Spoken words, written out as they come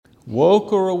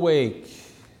Woke or awake?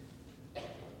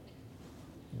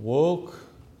 Woke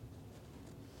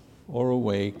or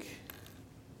awake?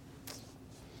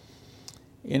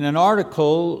 In an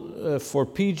article for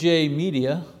PJ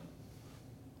Media,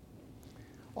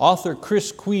 author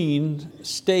Chris Queen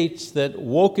states that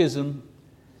wokeism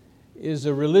is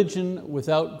a religion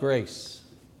without grace.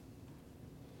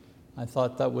 I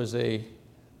thought that was a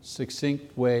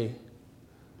succinct way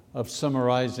of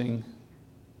summarizing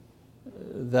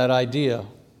that idea.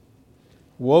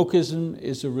 Wokeism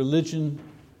is a religion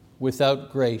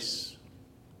without grace.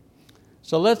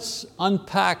 So let's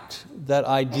unpack that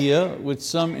idea with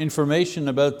some information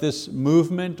about this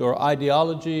movement or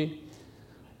ideology,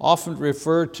 often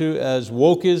referred to as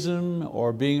wokeism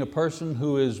or being a person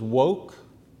who is woke.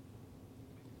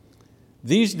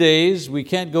 These days, we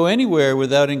can't go anywhere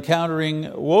without encountering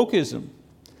wokeism.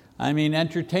 I mean,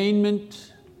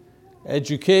 entertainment,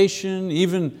 education,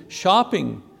 even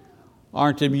shopping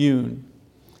aren't immune.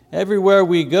 Everywhere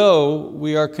we go,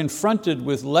 we are confronted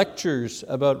with lectures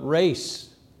about race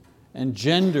and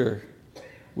gender,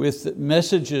 with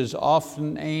messages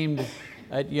often aimed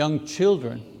at young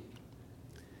children.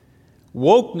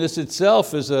 Wokeness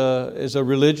itself is a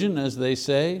religion, as they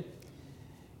say.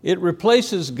 It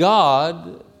replaces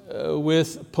God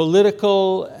with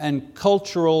political and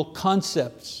cultural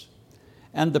concepts.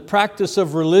 And the practice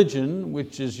of religion,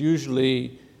 which is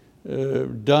usually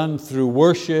done through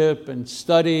worship and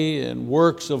study and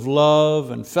works of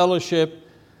love and fellowship,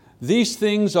 these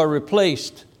things are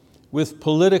replaced with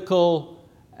political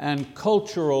and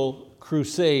cultural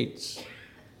crusades.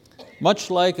 Much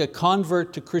like a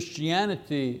convert to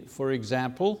Christianity, for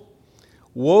example,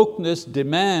 wokeness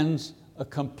demands a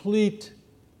complete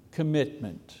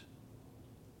commitment.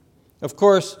 Of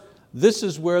course, this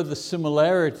is where the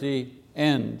similarity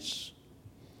ends.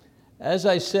 As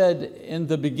I said in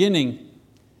the beginning,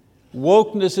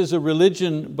 wokeness is a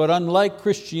religion, but unlike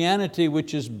Christianity,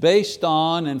 which is based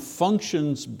on and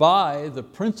functions by the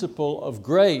principle of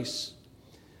grace,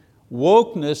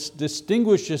 wokeness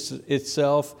distinguishes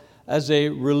itself as a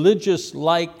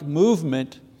religious-like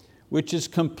movement which is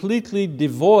completely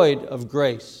devoid of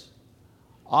grace,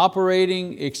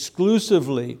 operating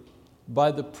exclusively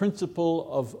by the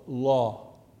principle of law.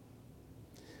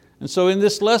 And so in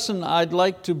this lesson, I'd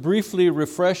like to briefly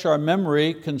refresh our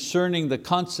memory concerning the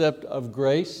concept of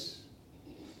grace,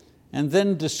 and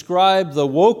then describe the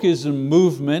wokeism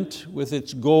movement with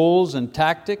its goals and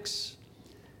tactics,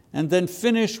 and then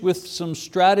finish with some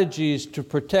strategies to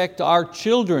protect our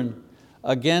children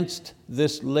against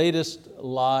this latest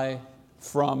lie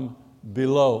from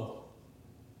below.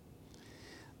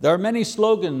 There are many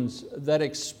slogans that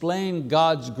explain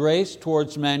God's grace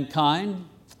towards mankind.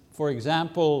 For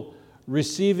example,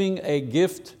 receiving a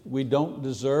gift we don't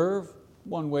deserve.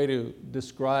 One way to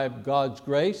describe God's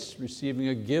grace, receiving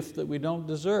a gift that we don't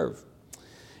deserve.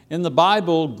 In the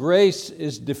Bible, grace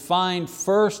is defined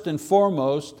first and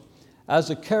foremost as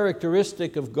a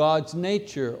characteristic of God's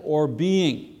nature or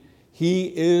being. He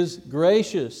is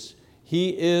gracious.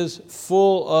 He is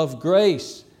full of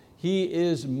grace. He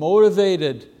is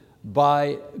motivated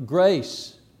by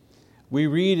grace. We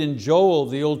read in Joel,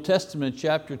 the Old Testament,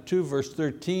 chapter 2, verse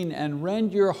 13, "And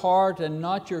rend your heart and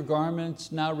not your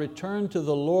garments. Now return to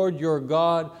the Lord your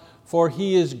God, for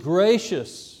He is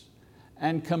gracious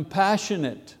and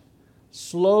compassionate,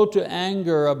 slow to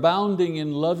anger, abounding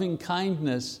in loving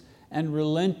kindness, and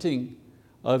relenting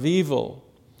of evil."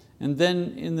 And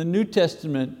then in the New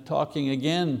Testament, talking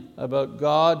again about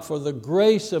God, "For the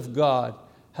grace of God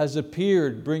has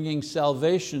appeared, bringing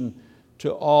salvation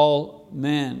to all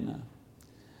men."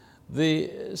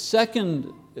 The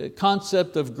second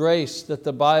concept of grace that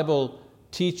the Bible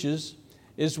teaches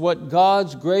is what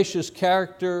God's gracious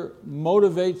character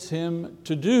motivates Him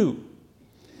to do.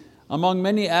 Among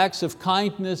many acts of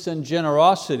kindness and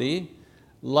generosity,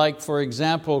 like for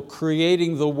example,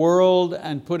 creating the world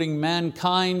and putting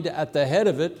mankind at the head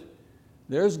of it,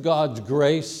 there's God's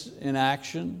grace in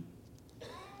action.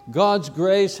 God's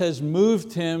grace has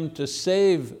moved Him to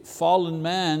save fallen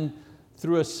man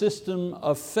through a system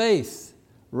of faith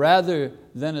rather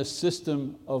than a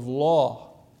system of law.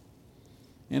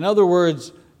 In other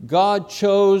words, God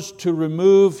chose to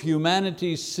remove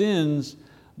humanity's sins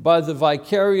by the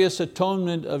vicarious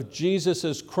atonement of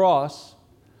Jesus' cross,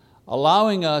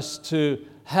 allowing us to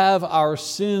have our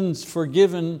sins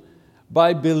forgiven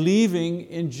by believing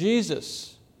in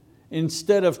Jesus,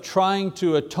 instead of trying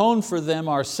to atone for them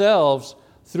ourselves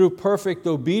through perfect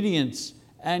obedience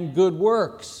and good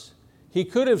works. He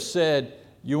could have said,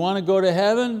 you want to go to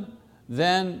heaven?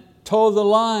 Then toe the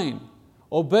line,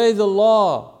 obey the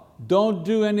law, don't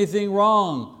do anything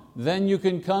wrong, then you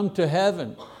can come to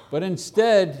heaven. But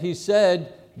instead, he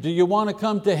said, do you want to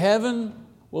come to heaven?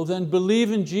 Well, then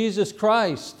believe in Jesus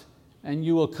Christ and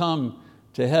you will come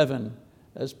to heaven.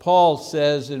 As Paul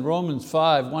says in Romans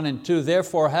 5, 1 and 2,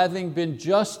 therefore having been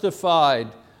justified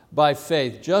by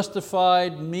faith.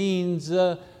 Justified means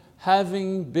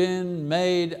having been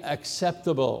made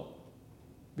acceptable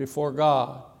before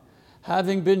God.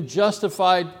 Having been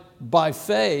justified by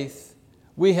faith,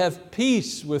 we have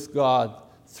peace with God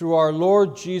through our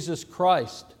Lord Jesus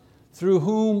Christ, through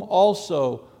whom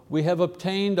also we have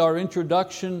obtained our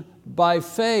introduction by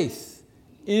faith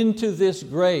into this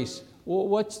grace. Well,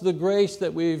 what's the grace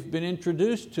that we've been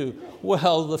introduced to?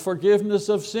 Well, the forgiveness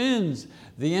of sins,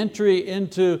 the entry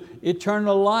into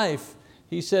eternal life.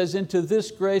 He says, into this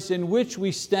grace in which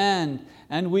we stand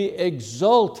and we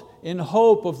exult in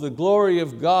hope of the glory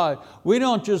of God. We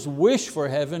don't just wish for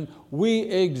heaven, we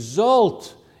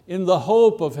exult in the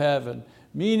hope of heaven,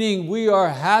 meaning we are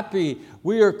happy,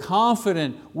 we are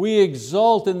confident, we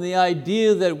exult in the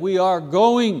idea that we are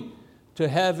going to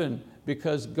heaven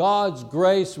because God's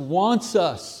grace wants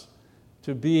us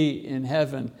to be in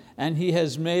heaven, and He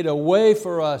has made a way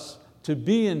for us to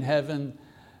be in heaven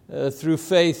through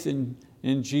faith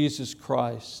in Jesus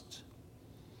Christ.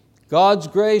 God's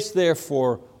grace,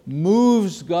 therefore,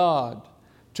 moves God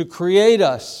to create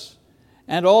us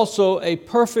and also a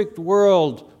perfect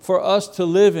world for us to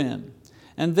live in.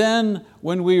 And then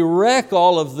when we wreck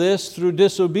all of this through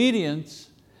disobedience,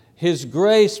 His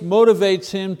grace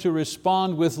motivates Him to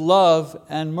respond with love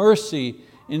and mercy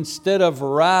instead of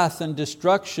wrath and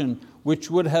destruction, which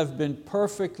would have been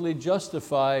perfectly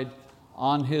justified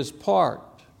on His part.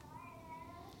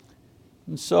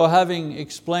 And so, having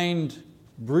explained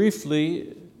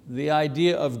briefly the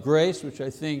idea of grace, which I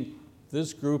think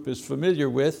this group is familiar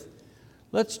with,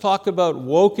 let's talk about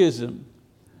wokeism.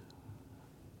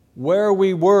 Where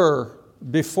we were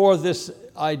before this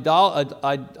ideology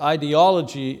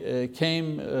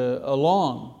came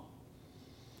along.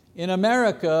 In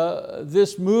America,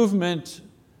 this movement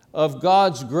of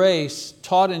God's grace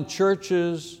taught in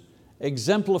churches,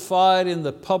 exemplified in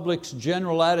the public's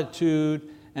general attitude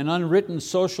and unwritten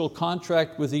social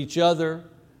contract with each other.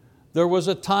 There was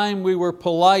a time we were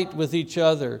polite with each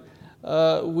other.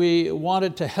 We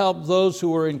wanted to help those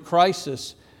who were in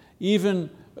crisis, even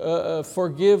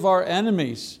forgive our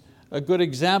enemies. A good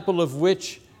example of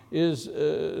which is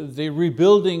the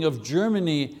rebuilding of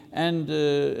Germany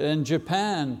and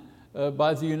Japan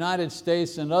by the United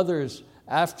States and others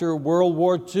after World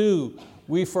War II.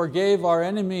 We forgave our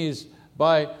enemies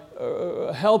by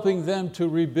helping them to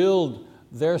rebuild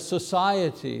their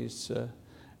societies.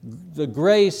 The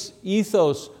grace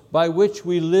ethos by which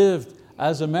we lived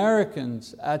as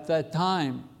Americans at that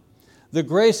time. The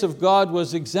grace of God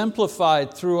was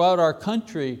exemplified throughout our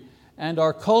country and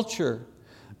our culture.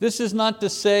 This is not to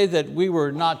say that we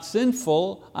were not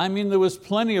sinful. I mean, there was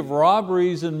plenty of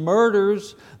robberies and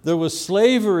murders. There was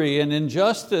slavery and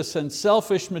injustice and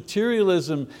selfish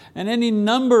materialism and any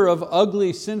number of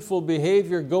ugly, sinful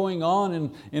behavior going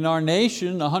on in our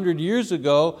nation 100 years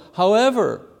ago.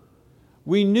 However,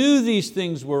 we knew these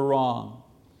things were wrong.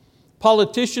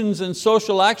 Politicians and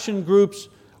social action groups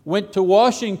went to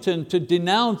Washington to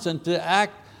denounce and to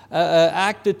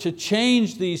acted to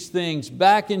change these things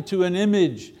back into an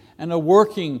image and a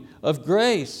working of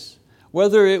grace.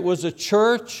 Whether it was a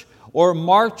church or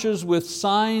marches with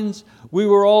signs, we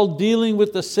were all dealing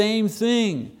with the same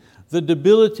thing, the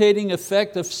debilitating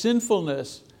effect of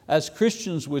sinfulness, as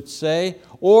Christians would say,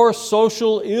 or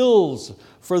social ills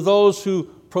for those who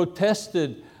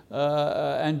protested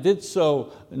and did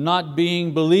so not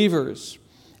being believers.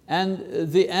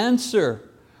 And the answer,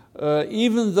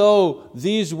 even though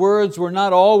these words were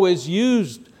not always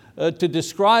used to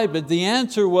describe it, the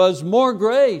answer was more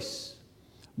grace,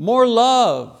 more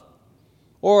love,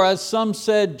 or as some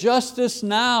said, justice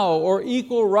now, or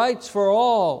equal rights for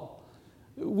all.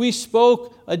 We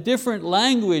spoke a different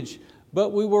language, but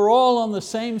we were all on the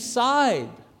same side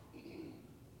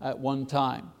at one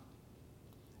time.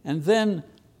 And then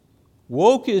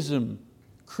wokeism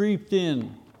creeped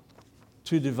in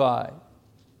to divide.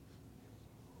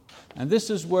 And this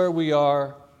is where we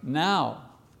are now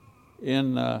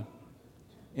in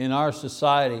our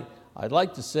society. I'd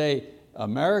like to say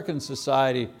American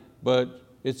society, but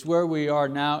it's where we are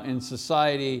now in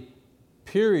society,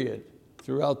 period,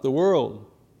 throughout the world.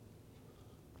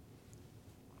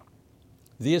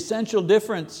 The essential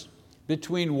difference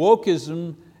between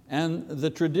wokeism and the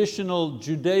traditional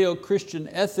Judeo-Christian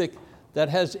ethic that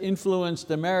has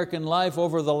influenced American life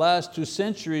over the last 2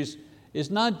 centuries is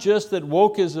not just that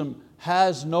wokeism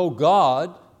has no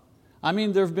God. I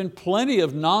mean, there have been plenty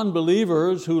of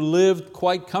non-believers who lived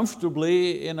quite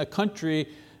comfortably in a country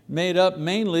made up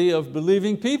mainly of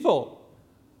believing people.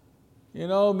 You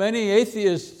know, many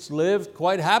atheists lived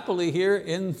quite happily here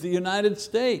in the United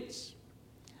States.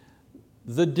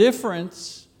 The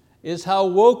difference is how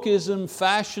wokeism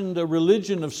fashioned a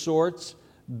religion of sorts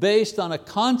based on a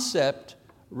concept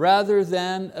rather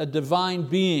than a divine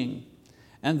being.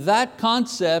 And that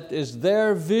concept is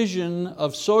their vision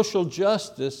of social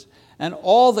justice and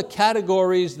all the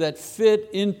categories that fit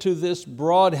into this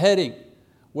broad heading,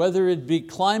 whether it be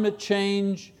climate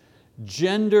change,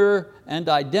 gender and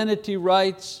identity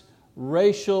rights,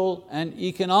 racial and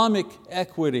economic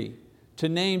equity, to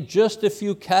name just a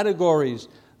few categories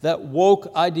that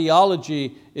woke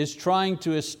ideology is trying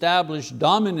to establish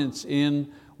dominance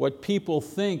in what people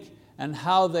think and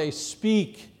how they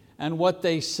speak and what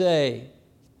they say.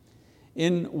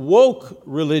 In woke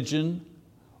religion,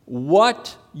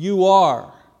 what you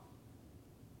are,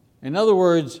 in other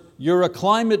words, you're a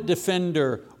climate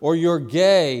defender, or you're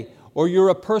gay, or you're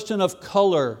a person of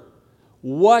color,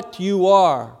 what you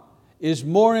are is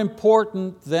more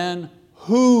important than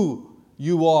who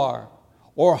you are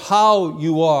or how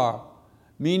you are,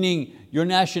 meaning your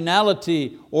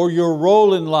nationality or your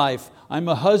role in life. I'm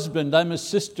a husband, I'm a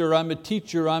sister, I'm a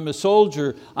teacher, I'm a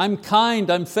soldier, I'm kind,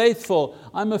 I'm faithful,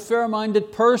 I'm a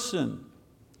fair-minded person.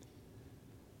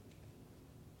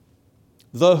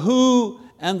 The who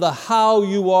and the how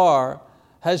you are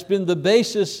has been the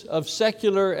basis of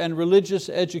secular and religious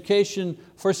education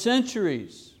for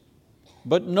centuries,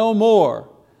 but no more,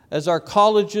 as our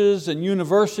colleges and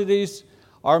universities,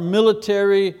 our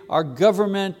military, our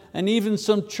government, and even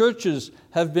some churches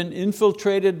have been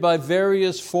infiltrated by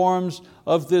various forms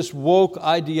of this woke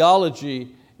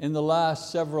ideology in the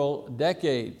last several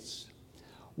decades.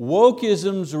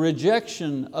 Wokeism's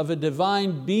rejection of a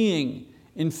divine being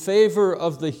in favor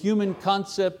of the human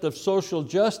concept of social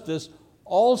justice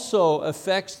also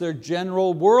affects their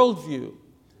general worldview.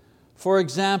 For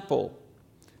example,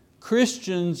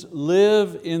 Christians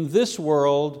live in this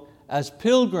world as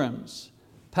pilgrims,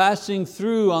 passing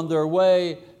through on their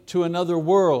way to another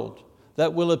world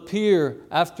that will appear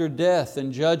after death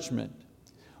and judgment.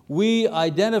 We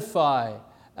identify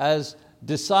as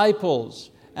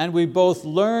disciples, and we both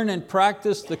learn and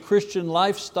practice the Christian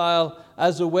lifestyle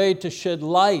as a way to shed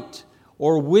light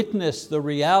or witness the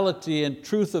reality and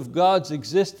truth of God's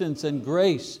existence and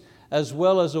grace, as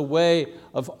well as a way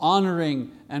of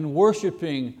honoring and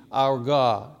worshiping our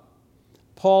God.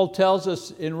 Paul tells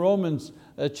us in Romans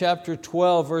chapter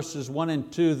 12, verses 1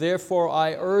 and 2, "Therefore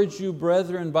I urge you,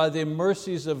 brethren, by the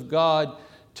mercies of God,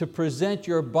 to present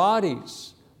your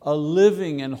bodies a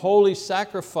living and holy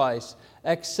sacrifice,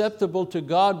 acceptable to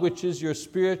God, which is your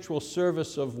spiritual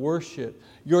service of worship."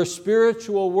 Your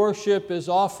spiritual worship is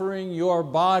offering your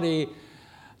body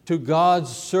to God's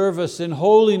service in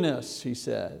holiness, he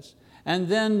says. And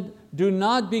then do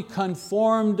not be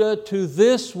conformed to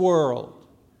this world,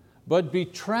 but be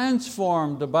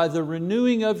transformed by the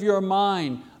renewing of your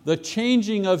mind, the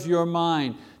changing of your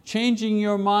mind. Changing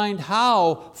your mind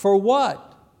how? For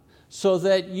what? So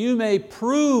that you may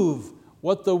prove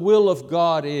what the will of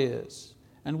God is.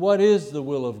 And what is the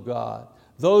will of God?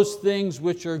 Those things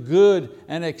which are good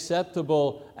and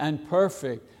acceptable and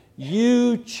perfect.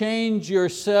 You change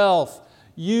yourself.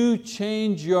 You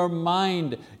change your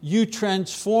mind. You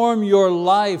transform your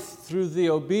life through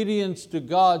the obedience to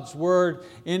God's word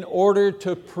in order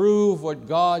to prove what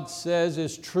God says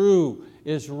is true,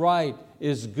 is right,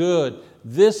 is good.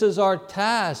 This is our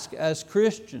task as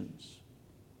Christians.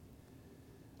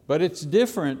 But it's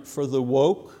different for the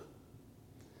woke.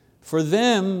 For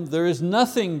them, there is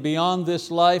nothing beyond this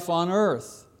life on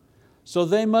earth. So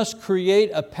they must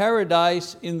create a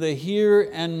paradise in the here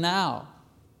and now.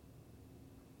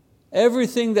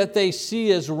 Everything that they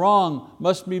see as wrong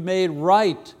must be made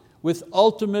right with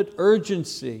ultimate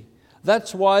urgency.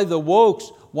 That's why the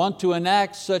wokes want to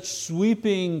enact such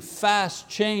sweeping, fast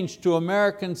change to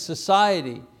American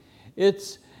society.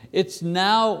 It's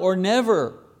now or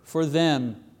never for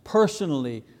them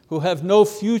personally, who have no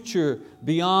future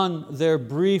beyond their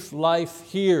brief life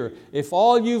here. If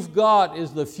all you've got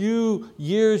is the few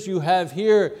years you have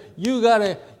here, you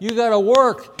gotta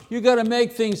work, you gotta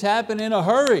make things happen in a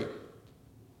hurry.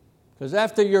 Because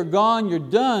after you're gone, you're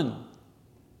done.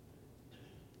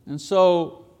 And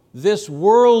so this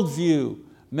worldview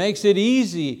makes it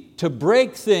easy to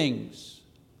break things,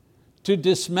 to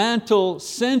dismantle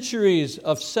centuries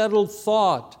of settled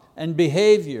thought and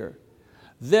behavior.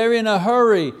 They're in a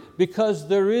hurry because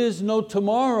there is no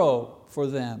tomorrow for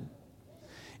them.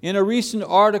 In a recent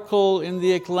article in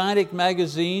the Atlantic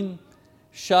magazine,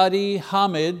 Shadi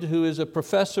Hamid, who is a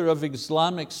professor of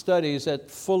Islamic studies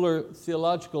at Fuller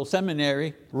Theological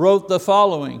Seminary, wrote the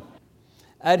following: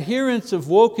 adherents of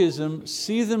wokeism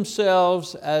see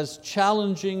themselves as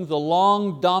challenging the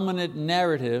long dominant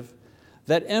narrative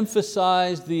that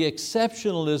emphasized the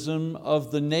exceptionalism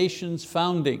of the nation's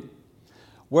founding,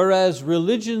 whereas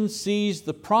religion sees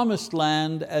the promised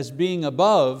land as being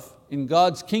above in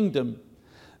God's kingdom.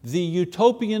 The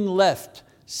utopian left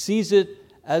sees it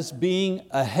as being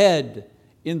ahead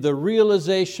in the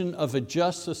realization of a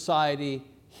just society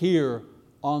here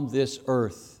on this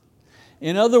earth.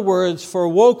 In other words, for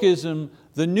wokeism,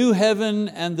 the new heaven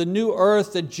and the new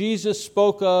earth that Jesus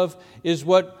spoke of is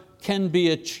what can be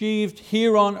achieved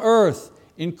here on earth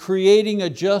in creating a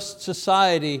just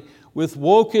society, with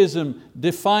wokeism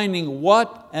defining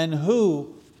what and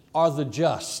who are the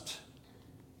just.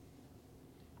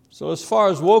 So as far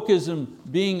as wokeism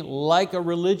being like a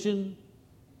religion,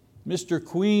 Mr.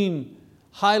 Queen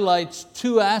highlights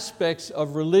two aspects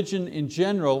of religion in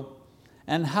general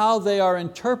and how they are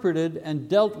interpreted and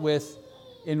dealt with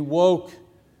in woke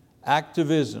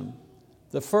activism.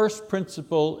 The first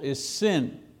principle is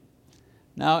sin.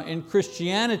 Now in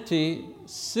Christianity,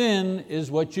 sin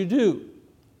is what you do.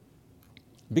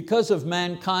 Because of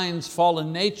mankind's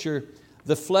fallen nature,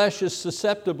 the flesh is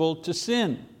susceptible to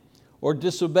sin or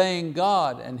disobeying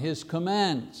God and His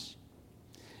commands.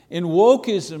 In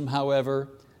wokeism, however,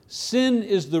 sin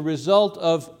is the result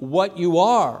of what you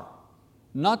are,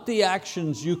 not the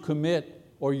actions you commit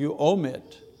or you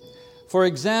omit. For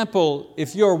example,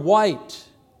 if you're white,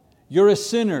 you're a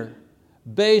sinner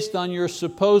based on your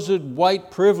supposed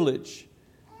white privilege.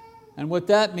 And what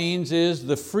that means is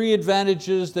the free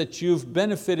advantages that you've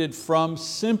benefited from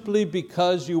simply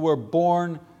because you were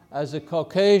born as a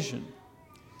Caucasian.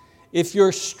 If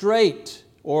you're straight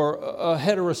or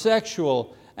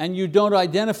heterosexual and you don't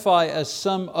identify as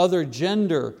some other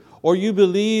gender, or you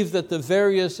believe that the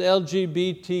various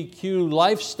LGBTQ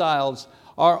lifestyles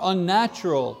are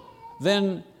unnatural,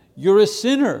 then you're a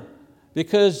sinner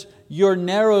because your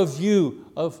narrow view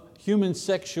of human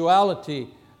sexuality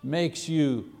makes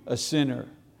you a sinner.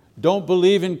 Don't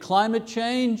believe in climate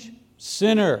change?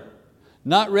 Sinner.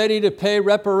 Not ready to pay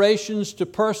reparations to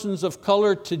persons of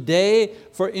color today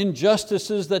for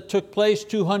injustices that took place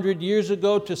 200 years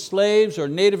ago to slaves or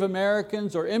Native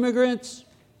Americans or immigrants?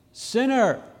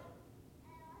 Sinner.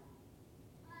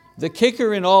 The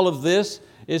kicker in all of this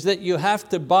is that you have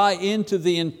to buy into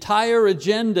the entire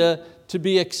agenda to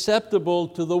be acceptable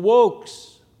to the wokes.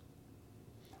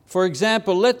 For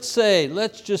example, let's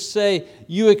just say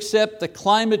you accept the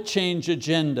climate change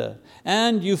agenda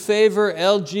and you favor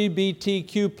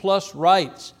LGBTQ plus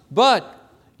rights,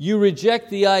 but you reject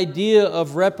the idea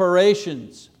of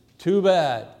reparations. Too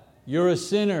bad, you're a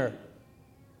sinner.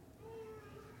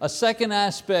 A second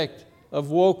aspect of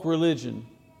woke religion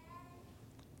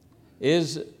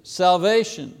is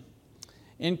salvation.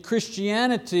 In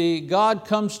Christianity, God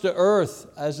comes to earth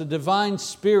as a divine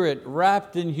spirit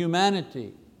wrapped in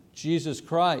humanity, Jesus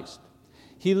Christ.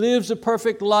 He lives a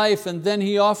perfect life and then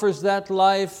He offers that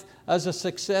life as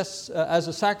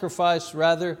a sacrifice,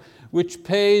 which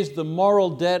pays the moral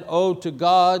debt owed to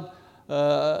God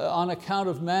on account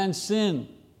of man's sin.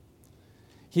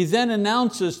 He then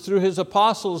announces through His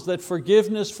apostles that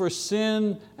forgiveness for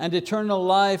sin and eternal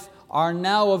life are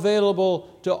now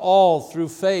available to all through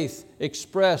faith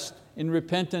expressed in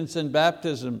repentance and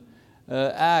baptism.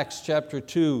 Acts chapter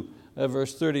 2,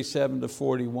 verse 37 to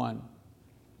 41.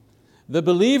 The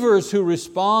believers who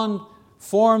respond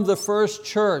form the first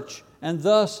church, and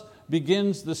thus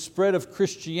begins the spread of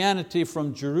Christianity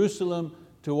from Jerusalem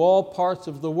to all parts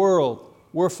of the world.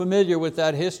 We're familiar with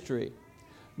that history.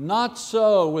 Not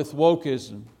so with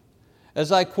wokeism.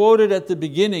 As I quoted at the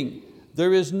beginning,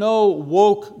 there is no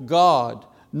woke God,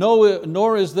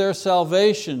 nor is there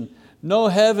salvation, no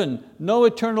heaven, no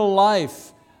eternal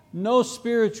life, no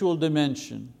spiritual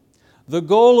dimension. The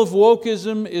goal of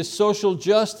wokeism is social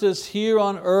justice here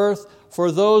on earth for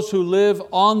those who live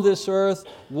on this earth,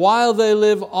 while they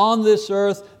live on this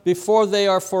earth, before they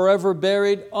are forever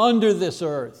buried under this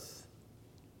earth.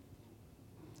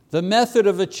 The method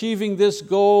of achieving this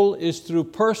goal is through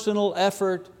personal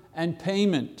effort and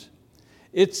payment.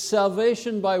 It's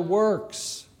salvation by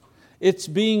works. It's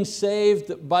being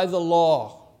saved by the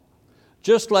law.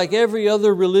 Just like every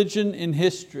other religion in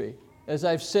history, as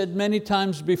I've said many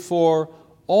times before,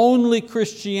 only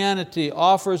Christianity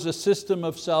offers a system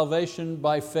of salvation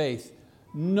by faith.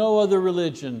 No other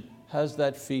religion has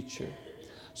that feature.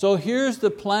 So here's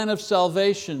the plan of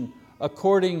salvation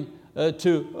according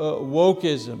to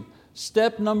wokeism.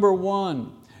 Step number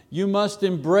one, You must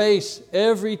embrace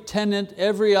every tenet,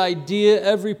 every idea,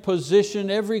 every position,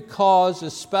 every cause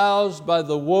espoused by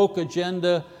the woke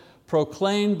agenda,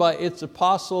 proclaimed by its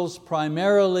apostles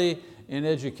primarily in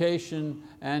education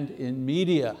and in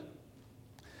media.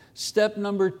 Step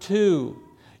number 2,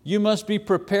 you must be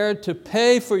prepared to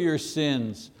pay for your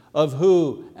sins of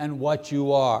who and what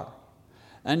you are.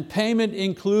 And payment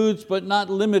includes, but not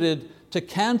limited to,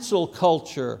 cancel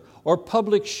culture or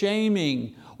public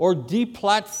shaming or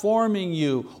deplatforming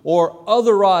you or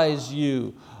otherize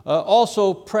you.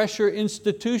 Also pressure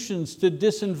institutions to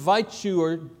disinvite you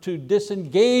or to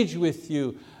disengage with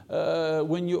you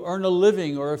when you earn a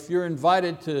living or if you're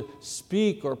invited to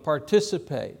speak or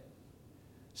participate.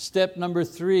 Step number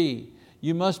 3,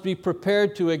 you must be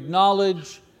prepared to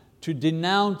acknowledge, to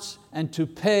denounce, and to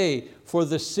pay for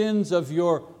the sins of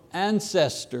your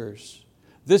ancestors.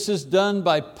 This is done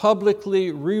by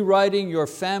publicly rewriting your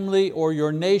family or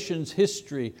your nation's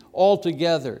history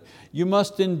altogether. You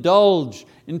must indulge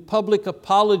in public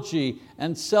apology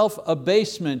and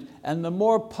self-abasement, and the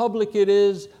more public it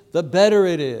is, the better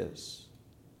it is.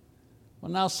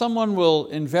 Well, now someone will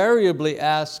invariably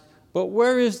ask, but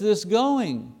where is this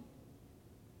going?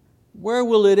 Where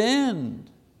will it end?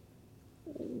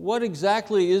 What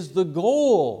exactly is the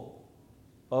goal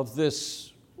of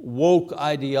this woke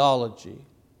ideology?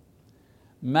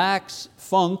 Max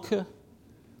Funk,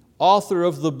 author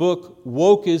of the book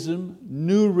Wokeism,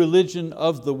 New Religion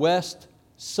of the West,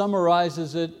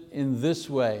 summarizes it in this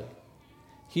way.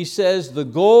 He says, the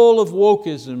goal of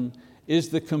wokeism is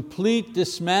the complete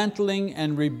dismantling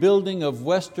and rebuilding of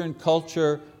Western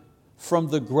culture from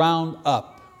the ground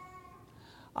up.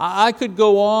 I could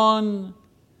go on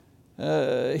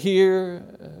here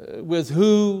with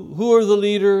who are the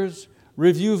leaders,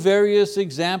 review various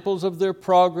examples of their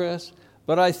progress,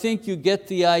 but I think you get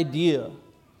the idea.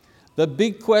 The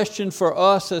big question for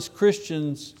us as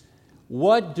Christians,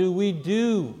 what do we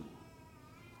do?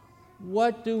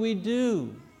 What do we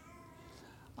do?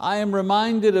 I am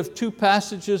reminded of 2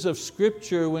 passages of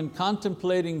Scripture when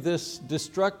contemplating this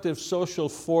destructive social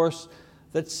force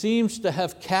that seems to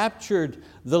have captured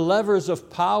the levers of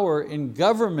power in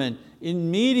government, in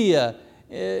media,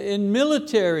 in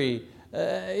military,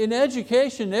 in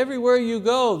education, everywhere you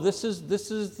go. This is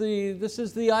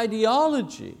the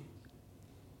ideology.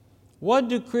 What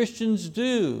do Christians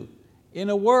do? In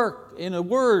a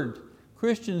word,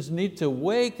 Christians need to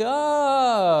wake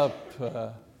up.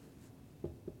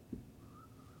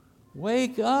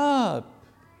 Wake up.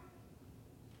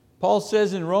 Paul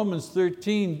says in Romans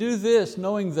 13, do this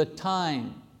knowing the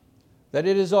time, that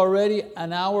it is already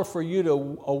an hour for you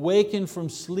to awaken from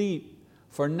sleep.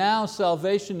 For now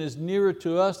salvation is nearer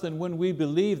to us than when we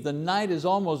believe. The night is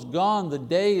almost gone, the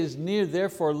day is near.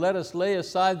 Therefore let us lay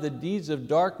aside the deeds of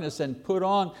darkness and put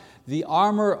on the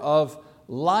armor of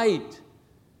light.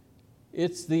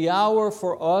 It's the hour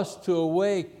for us to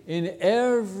awake. In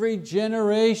every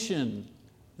generation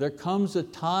there comes a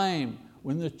time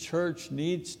when the church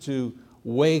needs to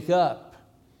wake up.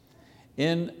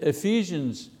 In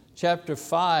Ephesians chapter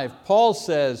 5, Paul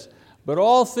says, but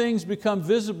all things become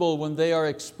visible when they are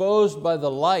exposed by the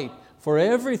light, for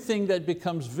everything that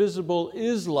becomes visible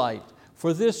is light.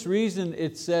 For this reason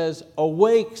it says,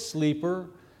 awake, sleeper,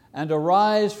 and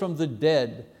arise from the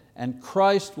dead, and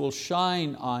Christ will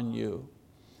shine on you.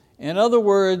 In other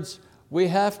words, we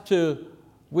have to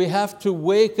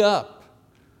wake up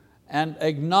and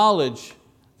acknowledge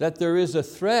that there is a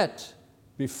threat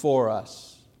before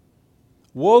us.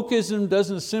 Wokeism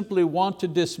doesn't simply want to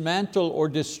dismantle or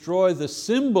destroy the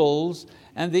symbols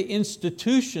and the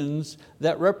institutions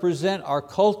that represent our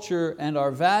culture and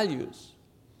our values.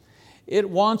 It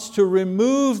wants to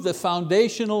remove the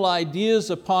foundational ideas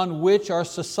upon which our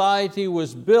society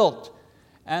was built.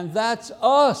 And that's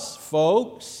us,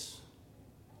 folks.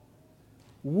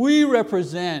 We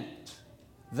represent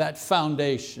that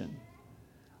foundation.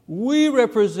 We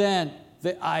represent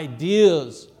the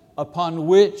ideas upon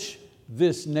which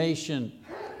this nation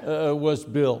was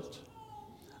built.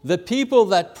 The people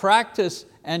that practice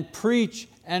and preach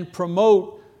and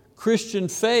promote Christian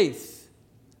faith.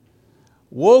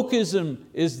 Wokeism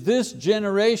is this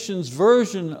generation's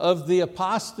version of the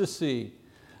apostasy,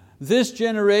 this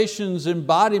generation's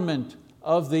embodiment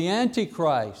of the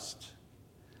Antichrist.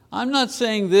 I'm not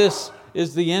saying this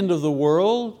is the end of the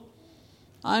world.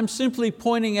 I'm simply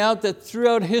pointing out that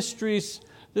throughout history's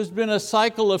there's been a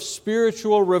cycle of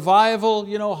spiritual revival,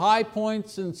 high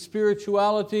points in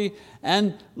spirituality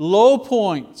and low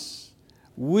points.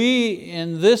 We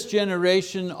in this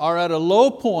generation are at a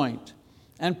low point,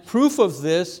 and proof of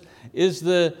this is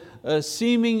the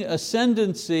seeming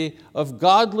ascendancy of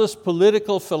godless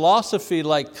political philosophy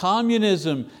like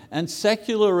communism and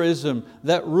secularism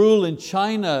that rule in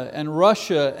China and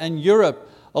Russia and Europe,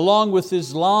 along with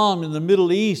Islam in the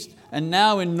Middle East and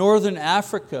now in Northern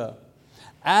Africa.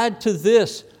 Add to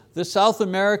this the South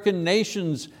American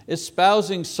nations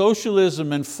espousing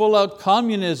socialism and full-out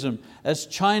communism as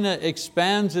China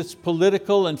expands its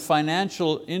political and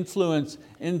financial influence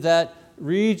in that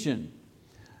region.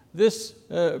 This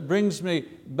brings me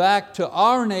back to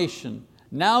our nation,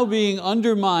 now being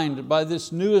undermined by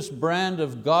this newest brand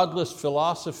of godless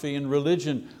philosophy and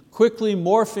religion, quickly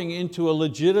morphing into a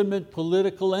legitimate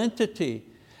political entity.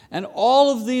 And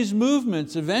all of these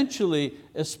movements eventually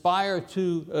aspire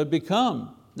to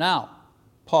become. Now,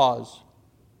 pause.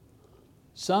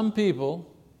 Some people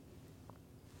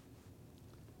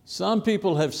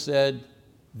have said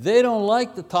they don't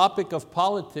like the topic of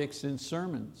politics in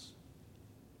sermons.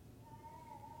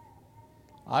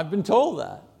 I've been told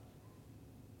that.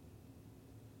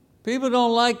 People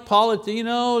don't like politics,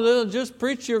 they'll just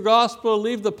preach your gospel,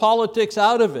 leave the politics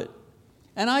out of it.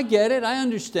 And I get it, I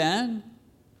understand.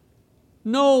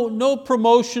 No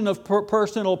promotion of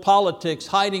personal politics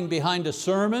hiding behind a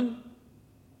sermon.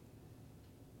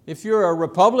 If you're a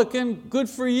Republican, good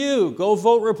for you, go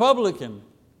vote Republican.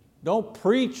 Don't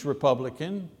preach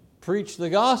Republican, preach the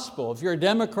gospel. If you're a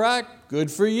Democrat,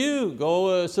 good for you,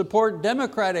 go support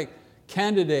Democratic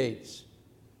candidates.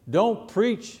 Don't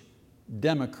preach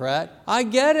Democrat. I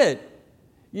get it.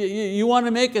 You want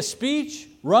to make a speech?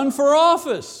 Run for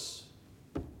office.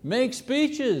 Make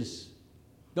speeches.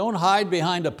 Don't hide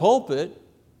behind a pulpit.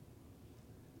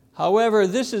 However,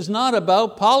 this is not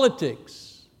about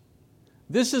politics.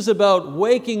 This is about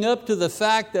waking up to the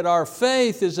fact that our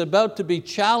faith is about to be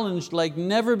challenged like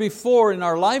never before in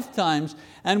our lifetimes,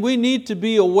 and we need to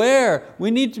be aware, we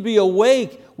need to be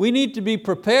awake, we need to be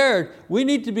prepared, we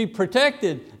need to be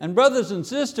protected. And brothers and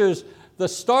sisters, the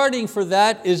starting for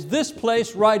that is this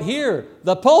place right here,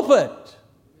 the pulpit.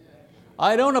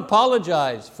 I don't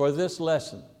apologize for this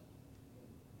lesson,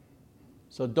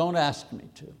 so don't ask me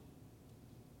to.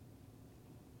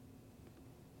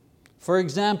 For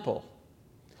example,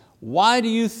 why do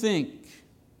you think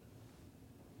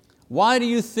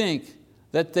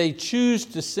that they choose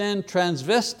to send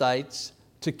transvestites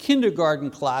to kindergarten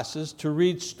classes to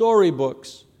read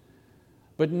storybooks,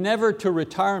 but never to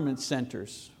retirement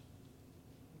centers?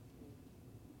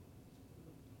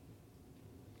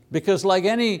 Because like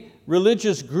any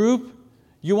religious group,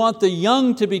 you want the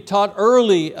young to be taught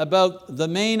early about the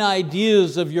main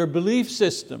ideas of your belief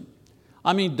system.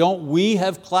 I mean, don't we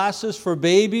have classes for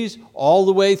babies all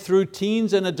the way through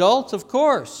teens and adults? Of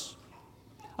course.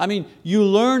 I mean, you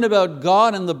learn about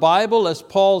God and the Bible, as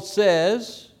Paul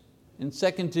says in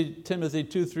 2 Timothy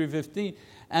 2:3-15,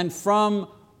 and from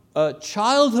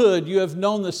childhood you have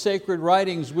known the sacred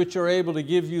writings which are able to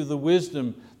give you the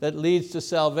wisdom that leads to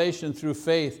salvation through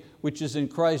faith, which is in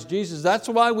Christ Jesus. That's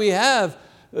why we have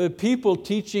people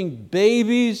teaching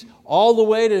babies all the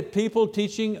way to people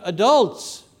teaching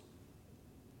adults.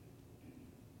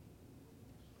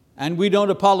 And we don't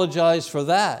apologize for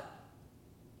that.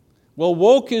 Well,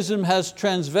 wokeism has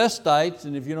transvestites,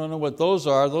 and if you don't know what those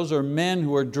are men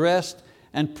who are dressed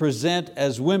and present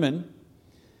as women.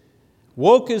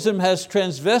 Wokeism has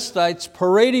transvestites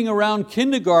parading around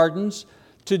kindergartens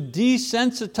to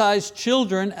desensitize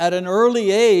children at an early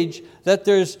age that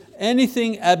there's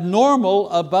anything abnormal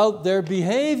about their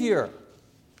behavior.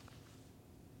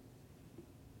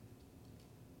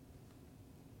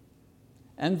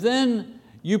 And then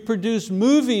you produce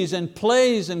movies and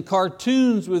plays and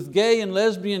cartoons with gay and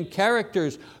lesbian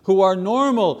characters who are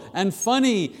normal and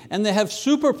funny and they have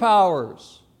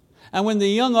superpowers. And when the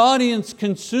young audience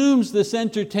consumes this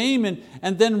entertainment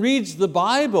and then reads the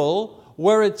Bible,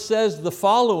 where it says the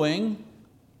following: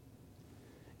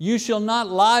 "You shall not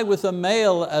lie with a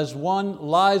male as one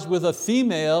lies with a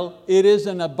female, it is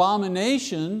an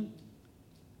abomination."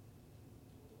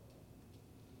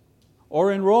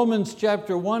 Or in Romans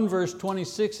chapter 1, verse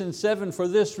 26 and 7, "For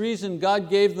this reason God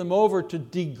gave them over to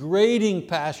degrading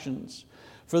passions.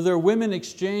 For their women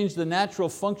exchanged the natural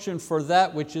function for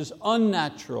that which is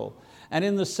unnatural. And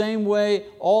in the same way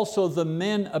also the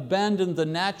men abandoned the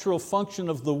natural function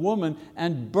of the woman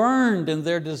and burned in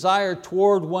their desire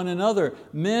toward one another,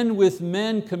 men with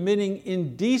men committing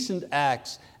indecent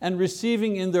acts and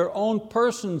receiving in their own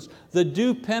persons the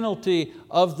due penalty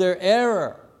of their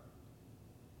error."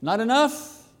 Not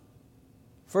enough?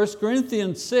 1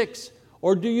 Corinthians 6,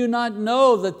 "Or do you not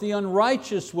know that the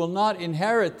unrighteous will not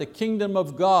inherit the kingdom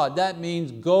of God?" That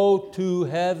means go to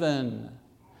heaven.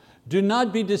 Do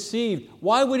not be deceived.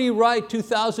 Why would he write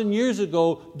 2,000 years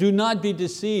ago, do not be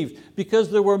deceived?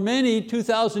 Because there were many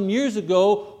 2,000 years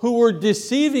ago who were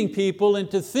deceiving people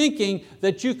into thinking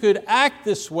that you could act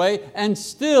this way and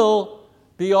still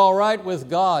be all right with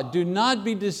God. Do not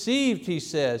be deceived, he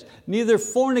says. Neither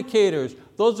fornicators,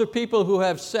 those are people who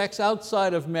have sex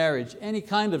outside of marriage, any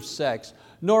kind of sex,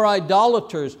 nor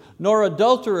idolaters, nor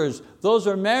adulterers, those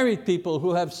are married people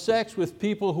who have sex with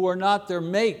people who are not their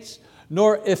mates,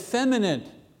 nor effeminate,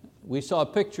 we saw a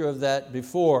picture of that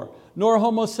before, nor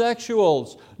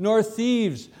homosexuals, nor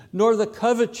thieves, nor the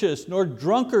covetous, nor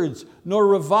drunkards, nor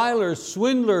revilers,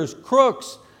 swindlers,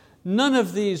 crooks. None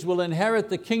of these will inherit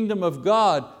the kingdom of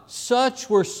God. Such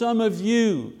were some of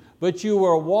you, but you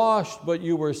were washed, but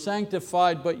you were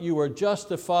sanctified, but you were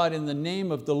justified in the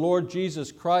name of the Lord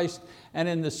Jesus Christ and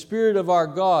in the Spirit of our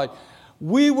God.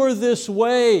 We were this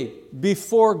way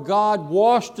before God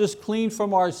washed us clean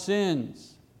from our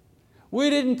sins. We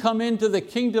didn't come into the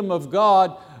kingdom of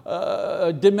God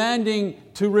demanding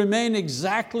to remain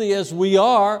exactly as we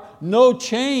are, no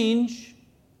change.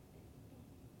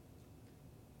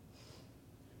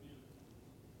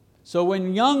 So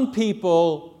when young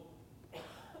people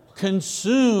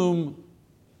consume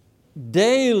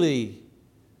daily,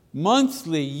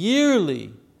 monthly,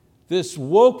 yearly, this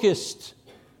wokest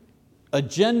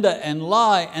agenda and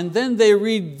lie, and then they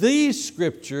read these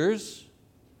scriptures,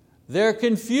 they're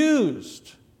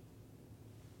confused.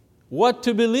 What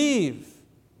to believe?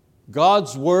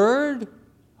 God's word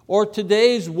or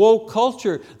today's woke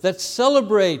culture that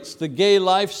celebrates the gay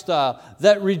lifestyle,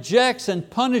 that rejects and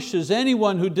punishes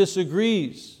anyone who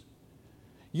disagrees?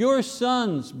 Your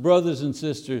sons, brothers and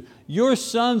sisters, your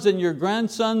sons and your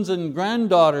grandsons and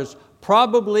granddaughters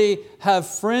probably have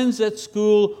friends at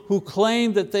school who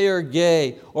claim that they are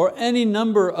gay, or any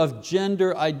number of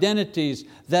gender identities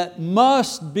that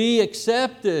must be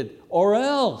accepted or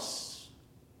else.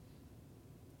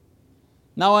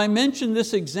 Now I mention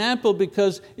this example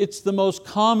because it's the most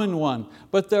common one,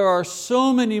 but there are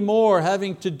so many more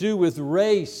having to do with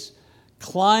race,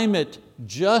 climate,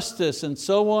 justice, and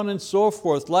so on and so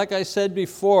forth. Like I said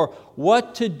before,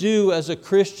 what to do as a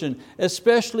Christian,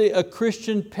 especially a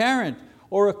Christian parent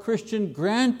or a Christian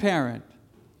grandparent.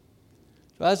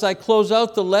 So as I close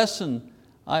out the lesson,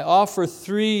 I offer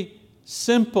three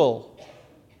simple,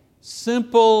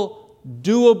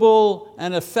 doable,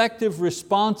 and effective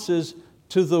responses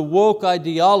to the woke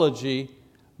ideology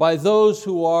by those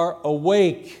who are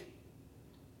awake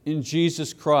in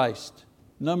Jesus Christ.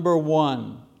 Number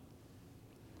one,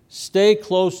 stay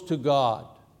close to God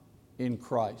in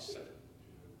Christ.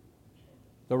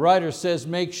 The writer says,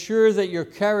 make sure that your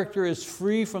character is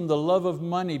free from the love of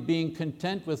money, being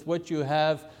content with what you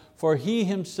have, for He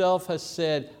Himself has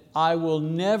said, I will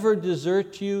never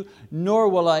desert you, nor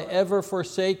will I ever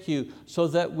forsake you, so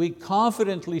that we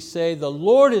confidently say, the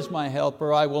Lord is my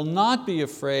helper, I will not be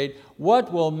afraid.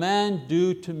 What will man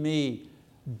do to me?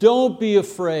 Don't be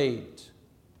afraid.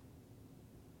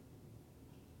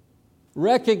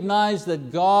 Recognize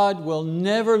that God will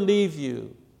never leave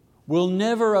you, will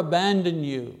never abandon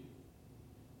you.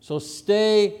 So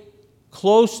stay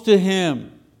close to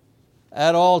Him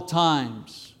at all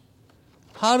times.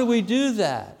 How do we do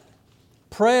that?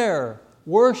 Prayer,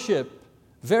 worship,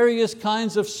 various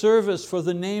kinds of service for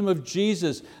the name of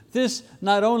Jesus. This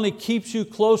not only keeps you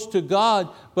close to God,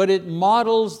 but it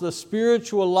models the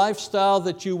spiritual lifestyle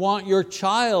that you want your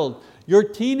child, your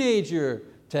teenager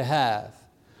to have.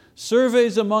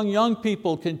 Surveys among young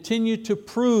people continue to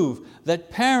prove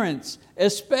that parents,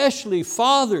 especially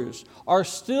fathers, are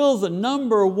still the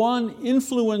number one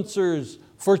influencers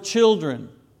for children.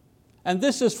 And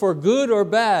this is for good or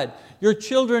bad. Your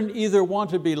children either want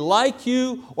to be like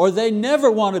you or they never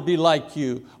want to be like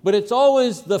you. But it's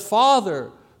always the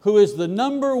father who is the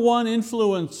number one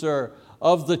influencer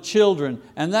of the children.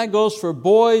 And that goes for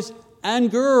boys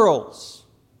and girls.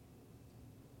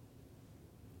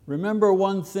 Remember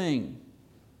one thing.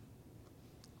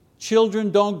 Children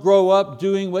don't grow up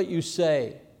doing what you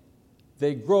say.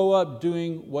 They grow up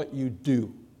doing what you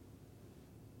do.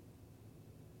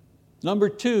 Number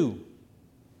two,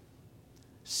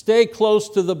 stay close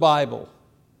to the Bible.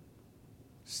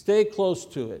 Stay close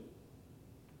to it.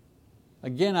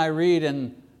 Again, I read,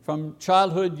 and from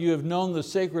childhood you have known the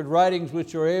sacred writings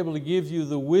which are able to give you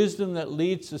the wisdom that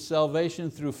leads to salvation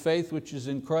through faith which is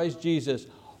in Christ Jesus.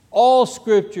 All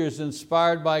Scripture is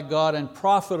inspired by God and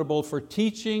profitable for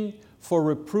teaching, for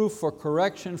reproof, for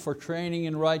correction, for training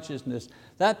in righteousness.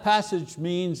 That passage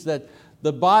means that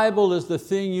the Bible is the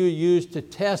thing you use to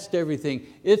test everything.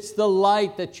 It's the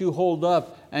light that you hold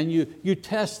up and you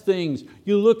test things,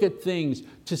 you look at things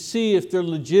to see if they're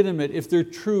legitimate, if they're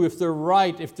true, if they're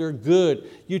right, if they're good.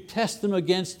 You test them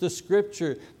against the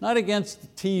Scripture, not against the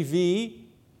TV,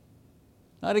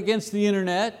 not against the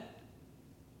internet,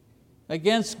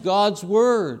 against God's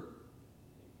Word.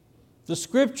 The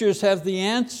Scriptures have the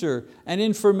answer and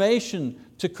information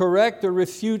to correct or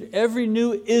refute every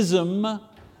new ism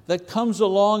that comes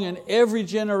along in every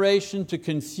generation to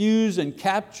confuse and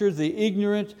capture the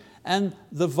ignorant and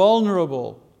the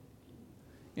vulnerable.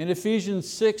 In Ephesians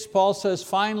 6, Paul says,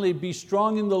 finally, be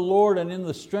strong in the Lord and in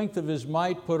the strength of His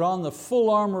might. Put on the full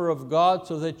armor of God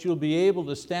so that you'll be able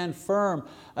to stand firm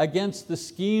against the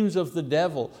schemes of the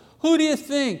devil. Who do you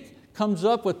think comes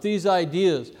up with these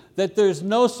ideas that there's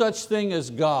no such thing as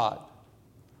God?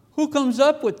 Who comes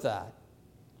up with that?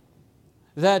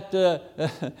 That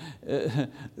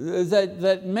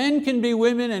men can be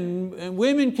women and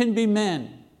women can be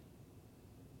men.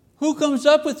 Who comes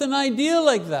up with an idea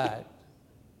like that?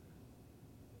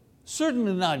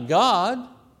 Certainly not God.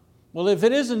 Well, if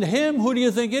it isn't Him, who do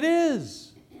you think it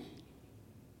is?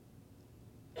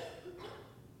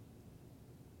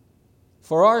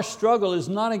 For our struggle is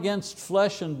not against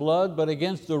flesh and blood, but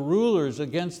against the rulers,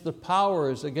 against the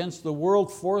powers, against the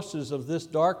world forces of this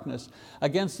darkness,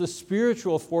 against the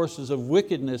spiritual forces of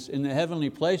wickedness in the heavenly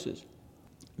places.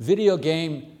 Video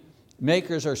game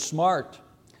makers are smart.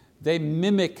 They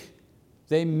mimic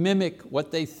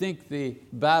what they think the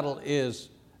battle is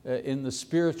in the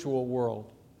spiritual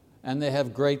world. And they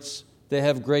have great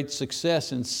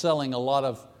success in selling a lot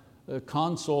of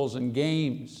consoles and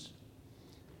games.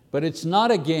 But it's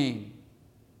not a game.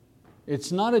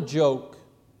 It's not a joke.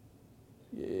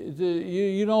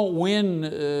 You don't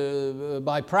win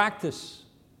by practice.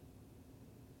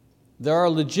 There are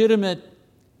legitimate,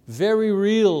 very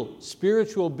real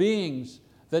spiritual beings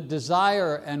that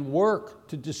desire and work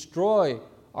to destroy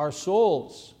our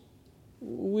souls.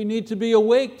 We need to be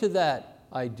awake to that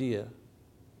idea.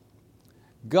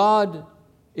 God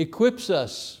equips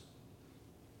us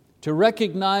to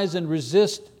recognize and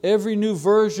resist every new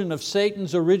version of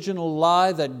Satan's original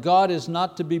lie that God is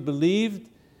not to be believed,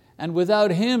 and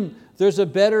without Him there's a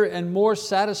better and more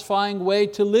satisfying way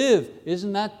to live.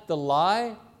 Isn't that the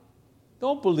lie?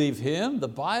 Don't believe him. The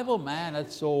Bible, man,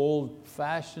 that's so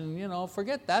old-fashioned.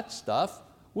 Forget that stuff.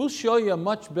 We'll show you a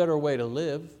much better way to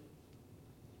live.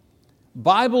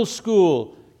 Bible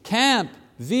school, camp,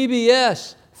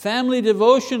 VBS, family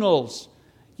devotionals,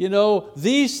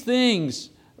 these things,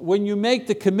 when you make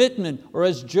the commitment, or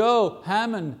as Joe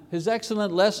Hammond, his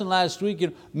excellent lesson last week,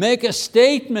 make a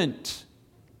statement.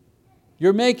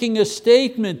 You're making a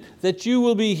statement that you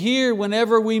will be here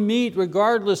whenever we meet,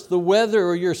 regardless the weather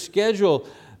or your schedule.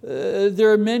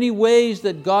 There are many ways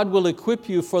that God will equip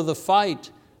you for the fight,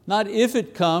 not if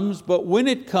it comes, but when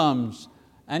it comes,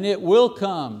 and it will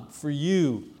come for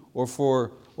you or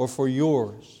for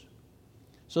yours.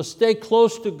 So stay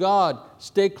close to God,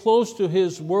 stay close to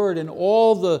His Word and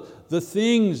all the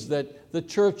things that the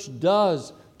church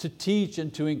does to teach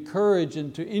and to encourage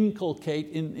and to inculcate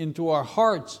into our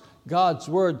hearts God's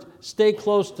Word. Stay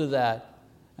close to that.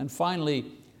 And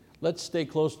finally, let's stay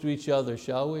close to each other,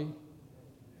 shall we?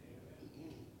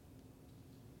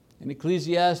 In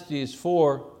Ecclesiastes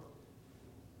 4,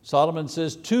 Solomon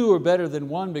says, 2 are better than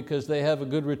 1 because they have a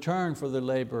good return for their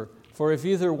labor. For if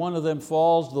either one of them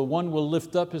falls, the one will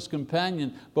lift up his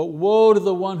companion. But woe to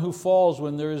the one who falls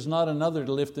when there is not another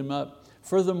to lift him up.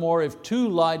 Furthermore, if 2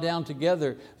 lie down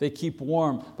together, they keep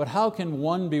warm. But how can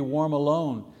one be warm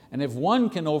alone? And if one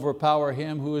can overpower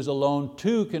him who is alone,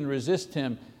 2 can resist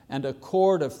him. And a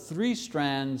cord of 3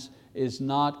 strands is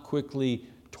not quickly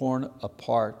torn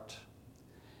apart.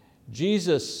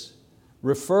 Jesus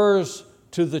refers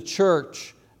to the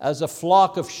church as a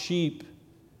flock of sheep,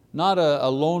 not a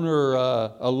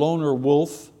loner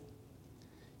wolf.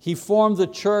 He formed the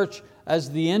church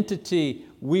as the entity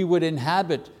we would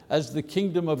inhabit as the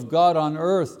kingdom of God on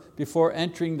earth before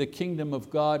entering the kingdom of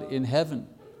God in heaven.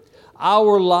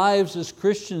 Our lives as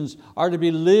Christians are to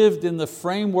be lived in the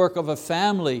framework of a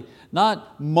family,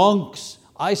 not monks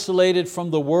isolated from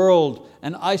the world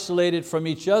and isolated from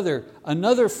each other,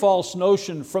 another false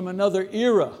notion from another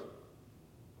era.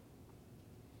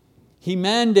 He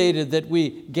mandated that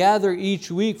we gather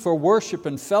each week for worship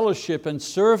and fellowship and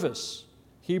service,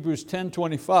 Hebrews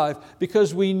 10:25,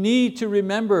 because we need to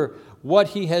remember what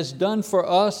He has done for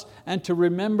us and to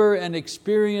remember and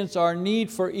experience our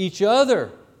need for each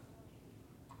other.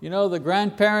 The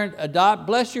grandparent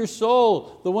bless your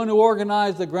soul, the one who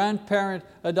organized the grandparent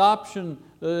adoption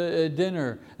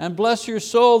dinner. And bless your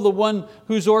soul, the one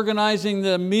who's organizing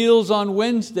the meals on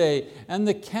Wednesday and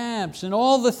the camps and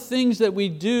all the things that we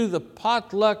do, the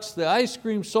potlucks, the ice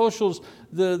cream socials,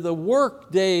 the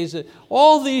work days,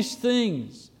 all these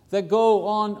things that go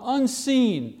on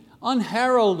unseen,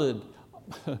 unheralded,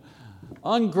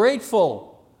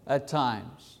 ungrateful at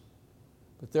times.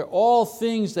 But they're all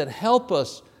things that help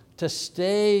us to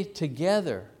stay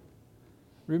together.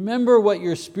 Remember what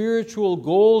your spiritual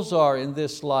goals are in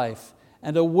this life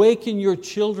and awaken your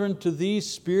children to these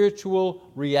spiritual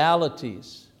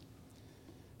realities.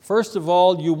 First of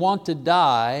all, you want to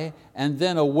die and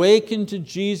then awaken to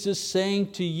Jesus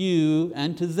saying to you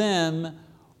and to them,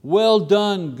 "Well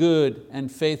done, good and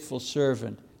faithful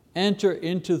servant. Enter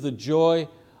into the joy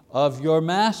of your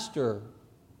master."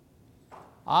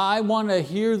 I want to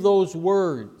hear those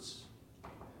words.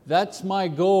 That's my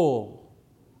goal.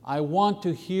 I want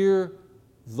to hear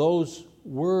those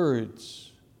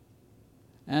words.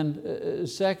 And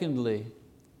secondly,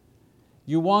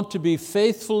 you want to be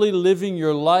faithfully living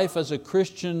your life as a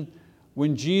Christian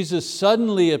when Jesus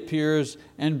suddenly appears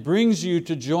and brings you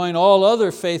to join all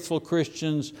other faithful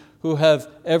Christians who have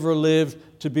ever lived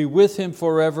to be with Him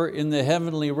forever in the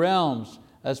heavenly realms.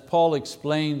 As Paul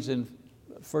explains in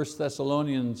 1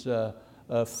 Thessalonians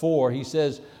 4, he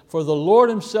says, "For the Lord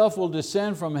Himself will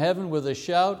descend from heaven with a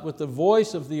shout, with the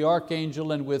voice of the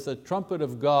archangel, and with a trumpet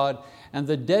of God, and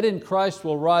the dead in Christ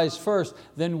will rise first.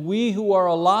 Then we who are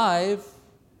alive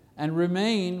and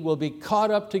remain will be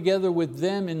caught up together with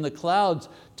them in the clouds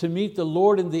to meet the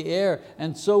Lord in the air,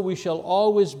 and so we shall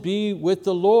always be with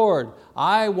the Lord."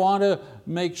 I want to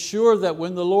make sure that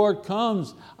when the Lord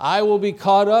comes, I will be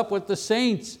caught up with the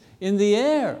saints in the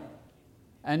air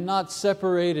and not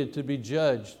separated to be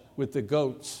judged with the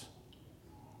goats.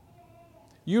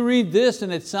 You read this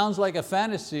and it sounds like a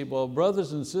fantasy. Well,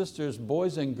 brothers and sisters,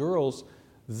 boys and girls,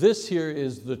 this here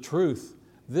is the truth.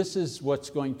 This is what's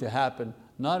going to happen.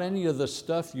 Not any of the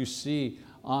stuff you see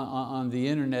on the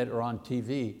internet or on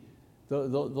TV.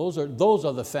 Those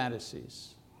are the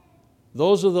fantasies.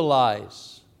 Those are the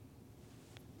lies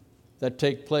that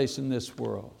take place in this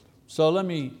world. So let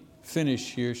me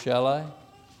finish here, shall I?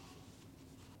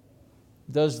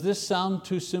 Does this sound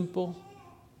too simple?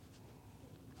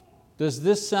 Does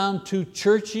this sound too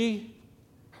churchy?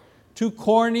 Too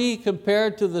corny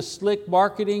compared to the slick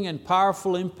marketing and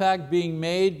powerful impact being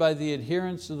made by the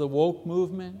adherents of the woke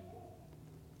movement?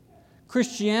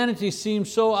 Christianity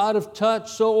seems so out of touch,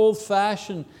 so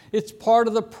old-fashioned. It's part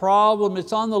of the problem.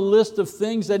 It's on the list of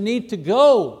things that need to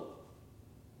go.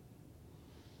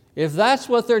 If that's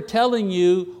what they're telling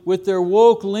you with their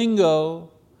woke lingo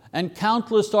and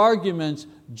countless arguments,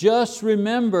 just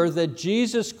remember that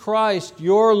Jesus Christ,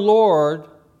 your Lord,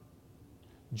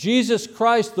 Jesus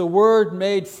Christ, the Word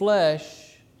made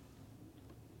flesh,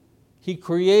 He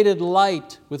created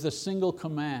light with a single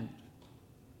command.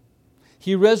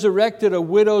 He resurrected a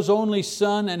widow's only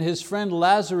son and his friend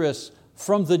Lazarus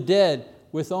from the dead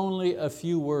with only a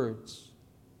few words.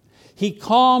 He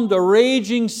calmed a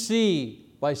raging sea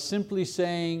by simply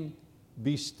saying,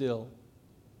 "Be still."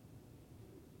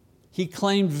 He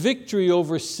claimed victory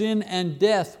over sin and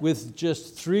death with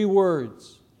just 3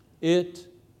 words: "It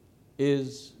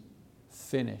is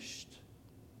finished."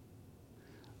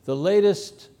 The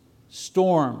latest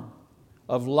storm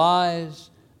of lies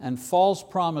and false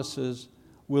promises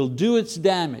will do its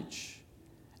damage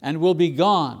and will be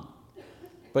gone,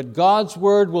 but God's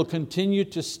word will continue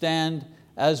to stand,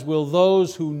 as will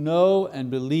those who know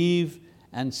and believe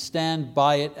and stand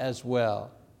by it as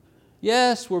well.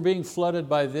 Yes, we're being flooded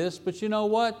by this, but you know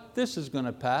what? This is going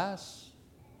to pass.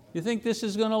 You think this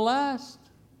is going to last?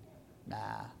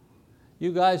 Nah.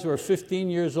 You guys who are 15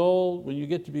 years old, when you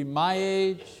get to be my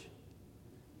age,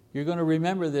 you're going to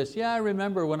remember this. Yeah, I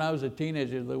remember when I was a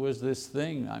teenager, there was this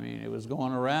thing. I mean, it was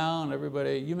going around,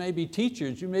 everybody. You may be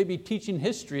teachers, you may be teaching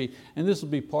history, and this will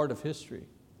be part of history.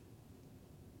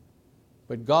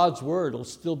 But God's word will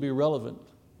still be relevant.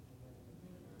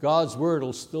 God's word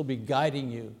will still be guiding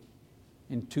you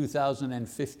in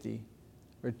 2050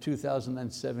 or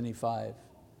 2075.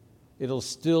 It'll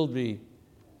still be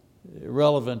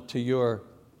relevant to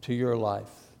your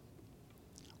life.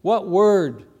 What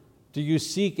word do you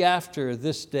seek after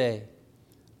this day?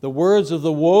 The words of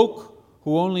the woke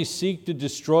who only seek to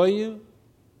destroy you?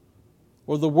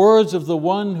 Or the words of the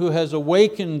one who has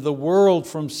awakened the world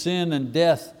from sin and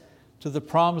death to the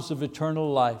promise of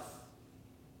eternal life?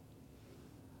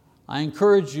 I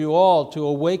encourage you all to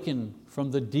awaken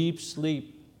from the deep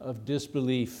sleep of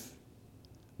disbelief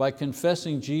by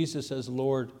confessing Jesus as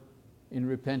Lord in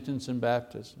repentance and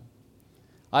baptism.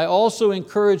 I also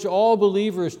encourage all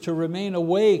believers to remain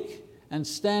awake and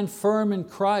stand firm in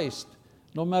Christ,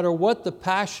 no matter what the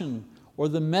passion or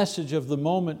the message of the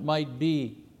moment might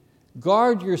be.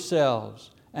 Guard yourselves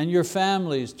and your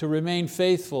families to remain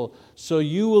faithful, so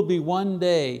you will be one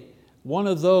day one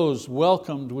of those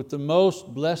welcomed with the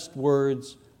most blessed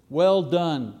words, "Well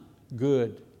done,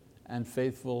 good and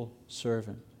faithful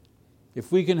servant."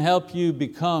 If we can help you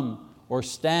become or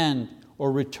stand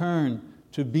or return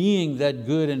to being that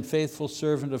good and faithful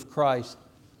servant of Christ,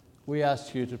 we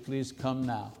ask you to please come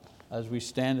now as we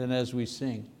stand and as we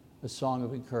sing a song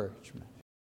of encouragement.